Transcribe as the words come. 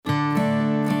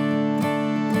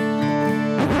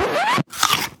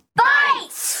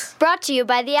Brought to you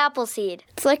by the Appleseed.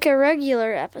 It's like a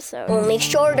regular episode. Only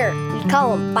shorter. We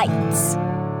call them bites.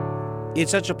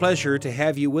 It's such a pleasure to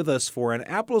have you with us for an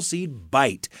Appleseed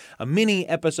Bite, a mini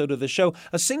episode of the show,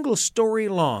 a single story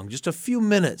long, just a few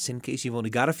minutes in case you've only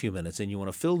got a few minutes and you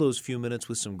want to fill those few minutes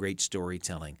with some great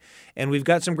storytelling. And we've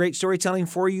got some great storytelling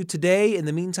for you today. In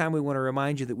the meantime, we want to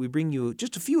remind you that we bring you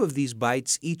just a few of these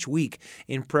bites each week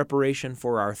in preparation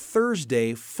for our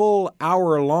Thursday full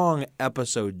hour-long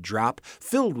episode drop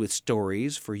filled with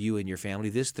stories for you and your family.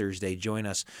 This Thursday, join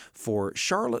us for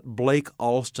Charlotte Blake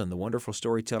Alston, the wonderful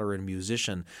storyteller and musician,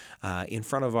 in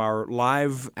front of our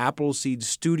live Appleseed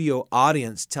studio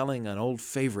audience, telling an old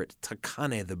favorite,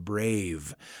 Takane the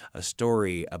Brave, a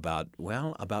story about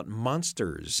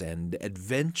monsters and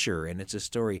adventure, and it's a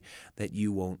story that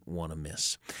you won't want to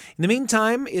miss. In the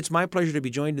meantime, it's my pleasure to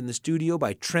be joined in the studio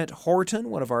by Trent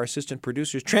Horton, one of our assistant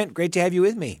producers. Trent, great to have you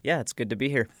with me. Yeah, it's good to be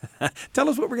here. Tell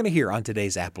us what we're going to hear on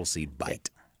today's Appleseed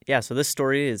Bite. Yeah, so this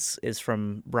story is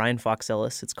from Brian Fox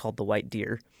Ellis. It's called The White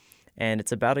Deer. And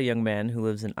it's about a young man who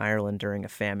lives in Ireland during a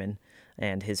famine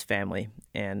and his family.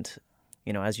 And,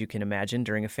 as you can imagine,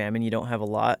 during a famine, you don't have a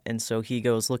lot. And so he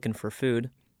goes looking for food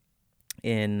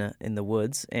in the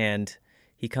woods. And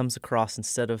he comes across,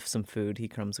 instead of some food, he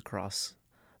comes across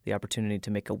the opportunity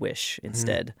to make a wish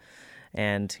instead.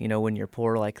 And, when you're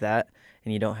poor like that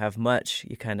and you don't have much,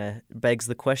 you kind of begs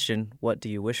the question, what do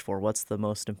you wish for? What's the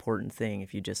most important thing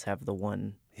if you just have the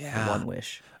one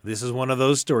wish? This is one of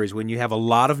those stories when you have a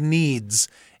lot of needs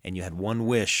and you had one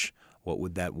wish. What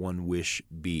would that one wish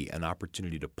be? An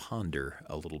opportunity to ponder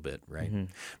a little bit, right?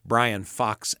 Mm-hmm. Brian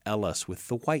Fox Ellis with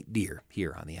The White Deer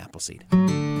here on the Appleseed.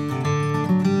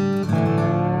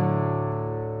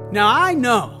 Now I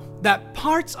know that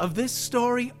parts of this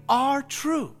story are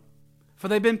true, for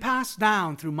they've been passed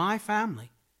down through my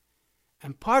family.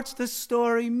 And parts of this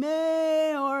story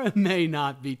may or may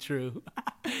not be true.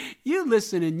 You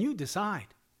listen and you decide.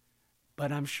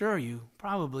 But I'm sure you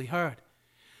probably heard.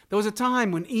 There was a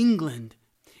time when England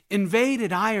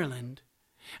invaded Ireland,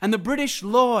 and the British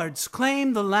lords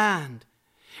claimed the land,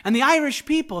 and the Irish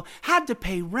people had to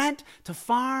pay rent to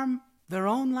farm their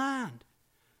own land.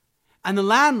 And the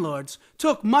landlords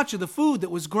took much of the food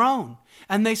that was grown,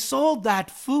 and they sold that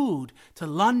food to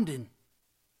London.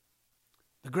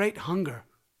 The Great Hunger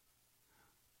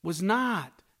was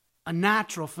not a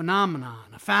natural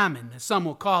phenomenon, a famine, as some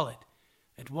will call it.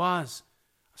 It was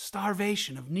a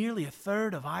starvation of nearly a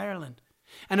third of Ireland,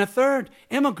 and a third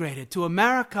immigrated to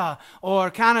America or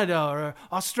Canada or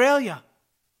Australia.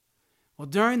 Well,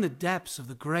 during the depths of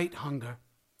the Great Hunger,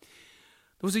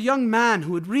 there was a young man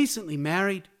who had recently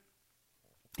married.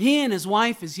 He and his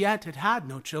wife as yet had had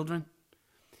no children.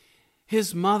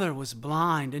 His mother was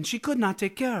blind, and she could not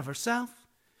take care of herself.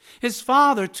 His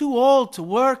father too old to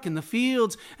work in the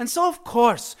fields, and so, of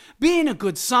course, being a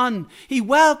good son, he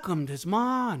welcomed his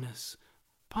ma and his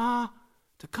pa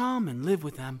to come and live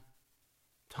with them.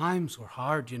 Times were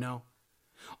hard,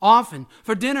 Often,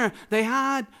 for dinner, they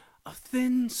had a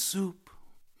thin soup,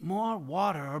 more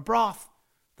water or broth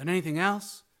than anything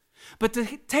else. But the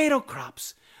potato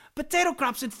crops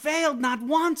had failed not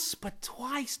once, but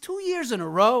twice, 2 years in a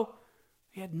row.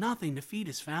 He had nothing to feed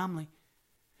his family.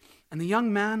 And the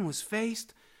young man was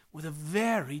faced with a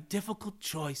very difficult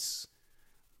choice.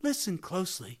 Listen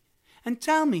closely and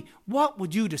tell me, what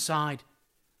would you decide?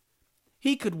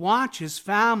 He could watch his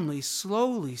family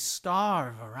slowly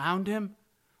starve around him,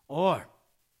 or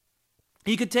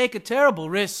he could take a terrible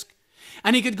risk,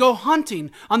 and he could go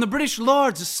hunting on the British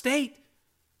lord's estate.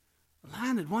 The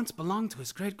land had once belonged to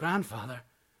his great-grandfather.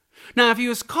 Now, if he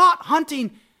was caught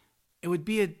hunting, it would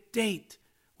be a date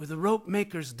with the rope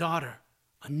maker's daughter,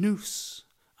 a noose,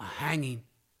 a hanging.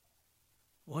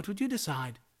 What would you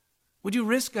decide? Would you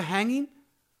risk a hanging,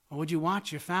 or would you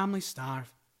watch your family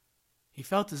starve? He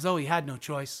felt as though he had no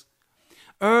choice.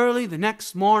 Early the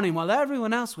next morning, while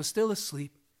everyone else was still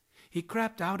asleep, he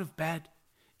crept out of bed,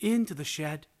 into the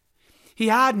shed. He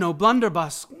had no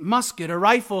blunderbuss, musket, or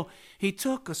rifle. He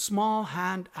took a small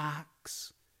hand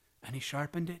axe, and he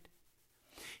sharpened it.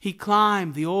 He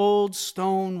climbed the old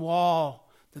stone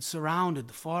wall that surrounded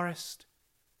the forest.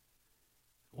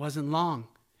 It wasn't long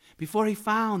before he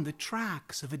found the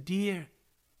tracks of a deer.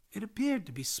 It appeared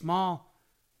to be small,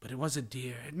 but it was a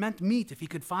deer. It meant meat if he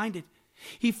could find it.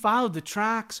 He followed the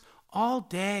tracks all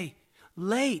day,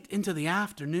 late into the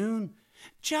afternoon.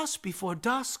 Just before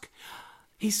dusk,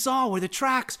 he saw where the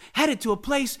tracks headed to a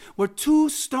place where two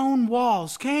stone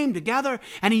walls came together,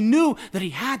 and he knew that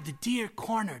he had the deer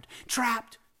cornered,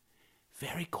 trapped.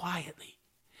 Very quietly,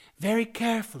 very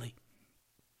carefully,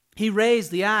 he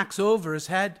raised the axe over his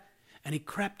head, and he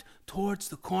crept towards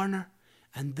the corner,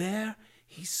 and there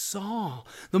he saw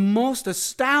the most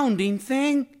astounding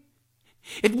thing.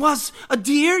 It was a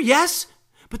deer, yes,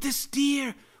 but this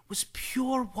deer was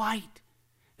pure white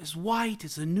as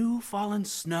the new fallen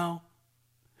snow.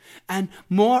 And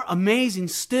more amazing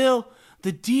still,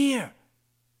 the deer,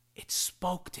 it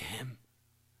spoke to him.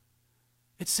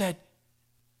 It said,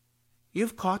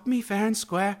 "You've caught me fair and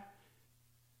square.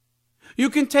 You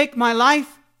can take my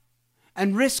life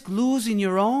and risk losing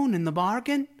your own in the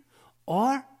bargain,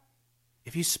 or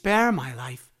if you spare my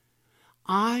life,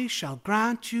 I shall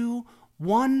grant you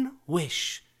one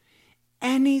wish,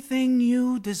 anything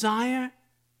you desire."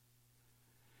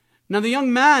 Now the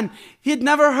young man, he had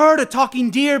never heard a talking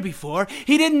deer before.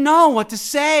 He didn't know what to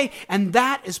say, and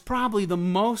that is probably the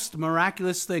most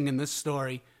miraculous thing in this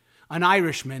story. An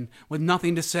Irishman with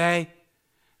nothing to say.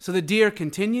 So the deer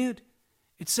continued.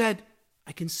 It said,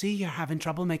 "I can see you're having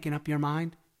trouble making up your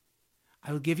mind.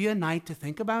 I will give you a night to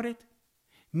think about it.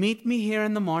 Meet me here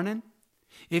in the morning.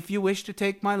 If you wish to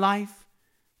take my life,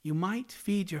 you might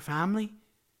feed your family,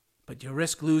 but you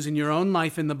risk losing your own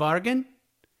life in the bargain.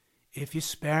 If you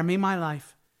spare me my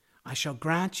life, I shall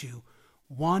grant you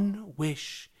one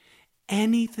wish,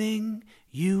 anything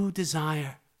you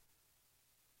desire."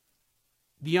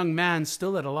 The young man,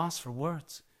 still at a loss for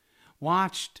words,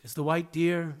 watched as the white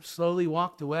deer slowly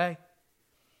walked away.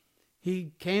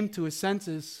 He came to his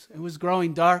senses. It was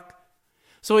growing dark.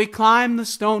 So he climbed the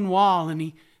stone wall and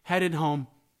he headed home.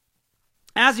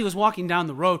 As he was walking down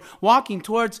the road, walking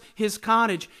towards his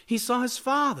cottage, he saw his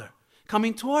father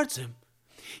coming towards him.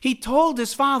 He told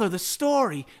his father the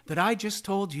story that I just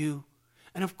told you.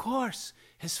 And of course,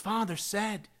 his father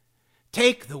said,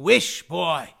 "Take the wish,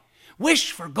 boy.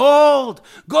 Wish for gold.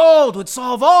 Gold would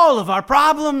solve all of our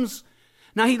problems."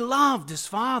 Now he loved his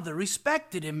father,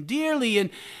 respected him dearly, and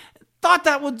thought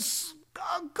that was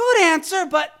a good answer,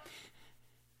 but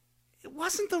it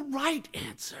wasn't the right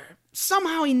answer.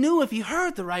 Somehow he knew if he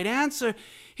heard the right answer,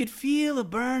 he'd feel a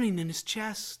burning in his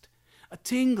chest, a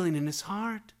tingling in his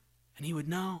heart, and he would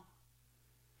know.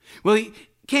 Well, he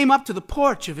came up to the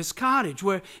porch of his cottage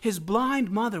where his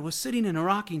blind mother was sitting in a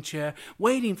rocking chair,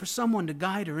 waiting for someone to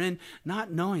guide her in,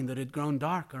 not knowing that it had grown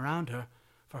dark around her,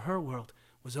 for her world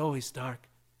was always dark.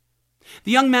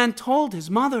 The young man told his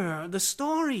mother the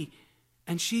story,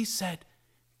 and she said,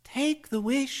 "Take the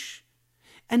wish,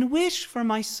 and wish for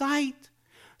my sight.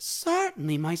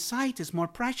 Certainly my sight is more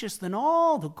precious than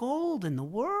all the gold in the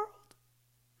world."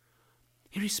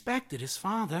 He respected his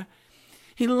father.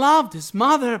 He loved his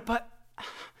mother, but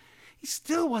he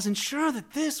still wasn't sure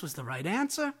that this was the right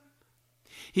answer.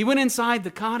 He went inside the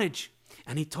cottage,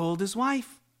 and he told his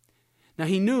wife. Now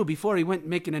he knew before he went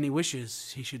making any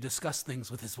wishes, he should discuss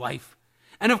things with his wife.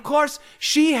 And of course,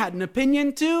 she had an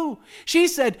opinion too. She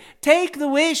said, "Take the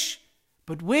wish,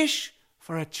 but wish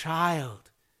for a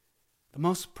child. The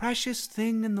most precious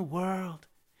thing in the world,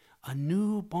 a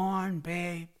newborn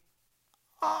babe."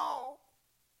 Oh,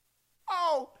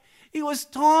 he was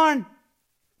torn.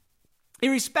 He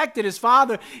respected his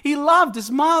father. He loved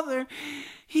his mother.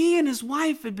 He and his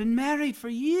wife had been married for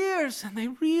years, and they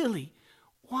really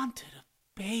wanted a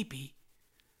baby.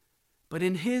 But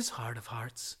in his heart of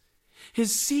hearts,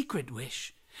 his secret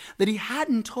wish that he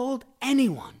hadn't told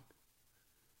anyone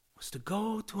was to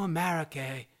go to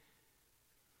America,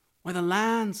 where the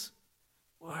lands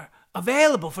were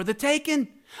available for the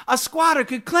taking. A squatter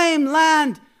could claim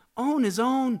land, own his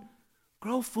own,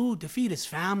 grow food to feed his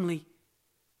family.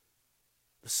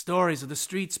 The stories of the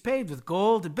streets paved with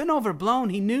gold had been overblown,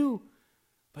 he knew.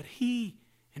 But he,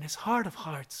 in his heart of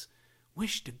hearts,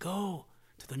 wished to go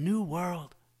to the new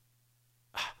world.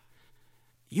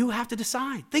 You have to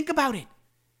decide. Think about it.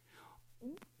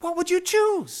 What would you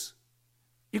choose?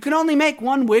 You can only make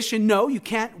one wish, and no, you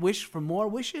can't wish for more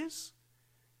wishes.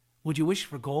 Would you wish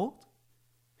for gold?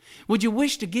 Would you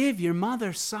wish to give your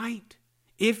mother sight?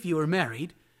 If you were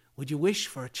married, would you wish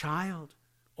for a child?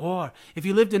 Or if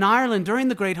you lived in Ireland during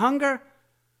the Great Hunger,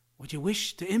 would you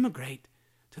wish to immigrate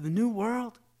to the New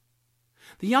World?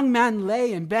 The young man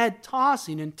lay in bed,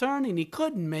 tossing and turning. He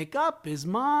couldn't make up his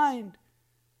mind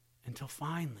until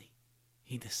finally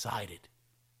he decided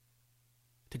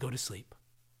to go to sleep.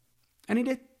 And he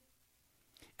did.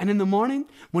 And in the morning,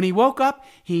 when he woke up,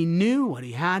 he knew what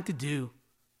he had to do.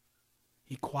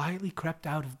 He quietly crept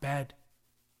out of bed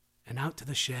and out to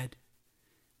the shed,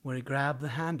 where he grabbed the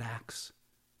hand axe,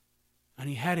 and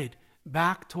he headed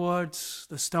back towards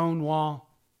the stone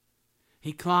wall.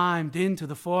 He climbed into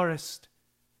the forest,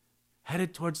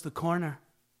 headed towards the corner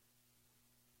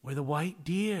where the white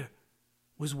deer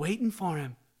was waiting for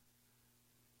him.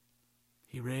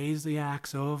 He raised the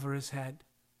axe over his head.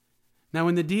 Now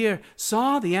when the deer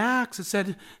saw the axe, it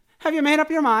said, "Have you made up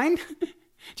your mind?"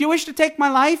 Do you wish to take my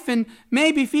life and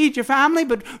maybe feed your family,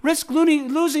 but risk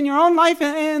losing your own life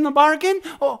in the bargain?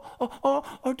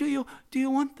 Or do you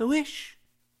want the wish?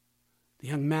 The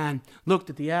young man looked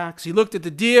at the axe, he looked at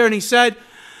the deer, and he said,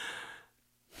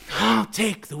 I'll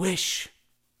take the wish.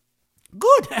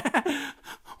 Good.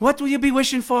 What will you be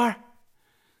wishing for?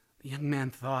 The young man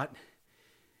thought.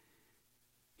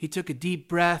 He took a deep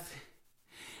breath,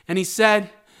 and he said,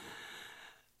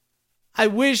 I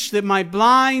wish that my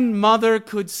blind mother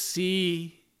could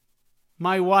see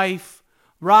my wife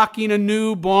rocking a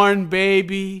newborn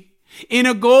baby in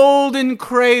a golden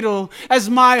cradle as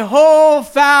my whole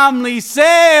family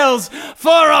sails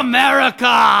for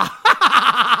America.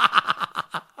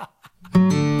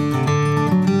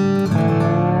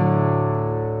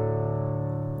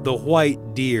 The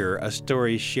White Deer, a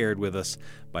story shared with us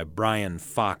by Brian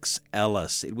Fox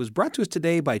Ellis. It was brought to us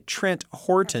today by Trent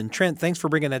Horton. Trent, thanks for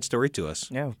bringing that story to us.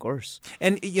 Yeah, of course.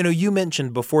 And, you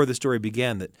mentioned before the story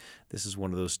began that this is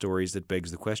one of those stories that begs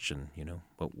the question,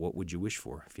 what would you wish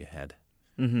for if you had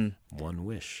one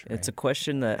wish? Right? It's a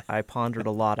question that I pondered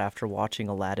a lot after watching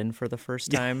Aladdin for the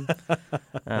first time.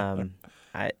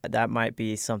 That might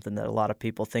be something that a lot of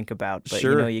people think about, but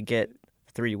sure. You get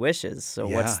 3 wishes. So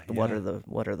what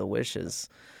are the wishes?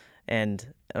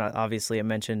 And obviously I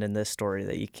mentioned in this story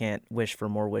that you can't wish for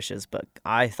more wishes, but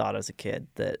I thought as a kid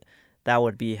that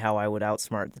would be how I would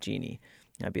outsmart the genie.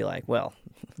 I'd be like, well,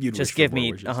 just give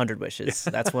me 100 wishes.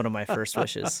 That's one of my first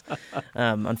wishes.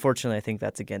 Unfortunately, I think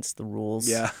that's against the rules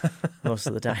most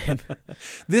of the time.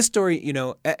 This story,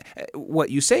 what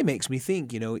you say makes me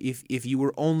think, if you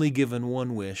were only given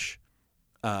one wish,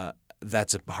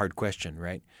 that's a hard question,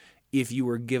 right? If you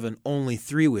were given only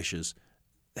 3 wishes,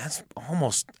 that's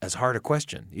almost as hard a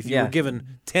question. If you were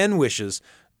given 10 wishes,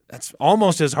 that's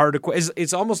almost as hard a question.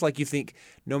 It's almost like you think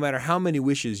no matter how many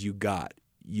wishes you got,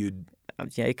 you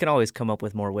can always come up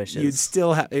with more wishes. You'd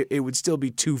still it would still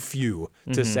be too few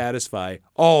to satisfy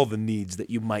all the needs that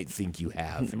you might think you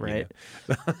have. Right.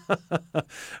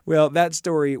 Well, that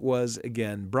story was,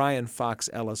 again, Brian Fox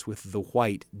Ellis with The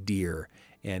White Deer.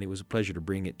 And it was a pleasure to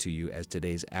bring it to you as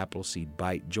today's Appleseed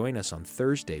Bite. Join us on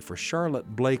Thursday for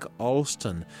Charlotte Blake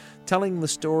Alston telling the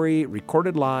story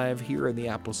recorded live here in the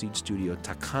Appleseed studio,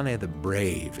 Takane the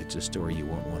Brave. It's a story you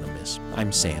won't want to miss.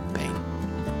 I'm Sam Payne.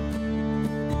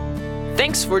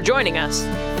 Thanks for joining us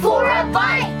For a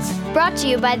Bite! Brought to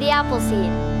you by the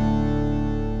Appleseed.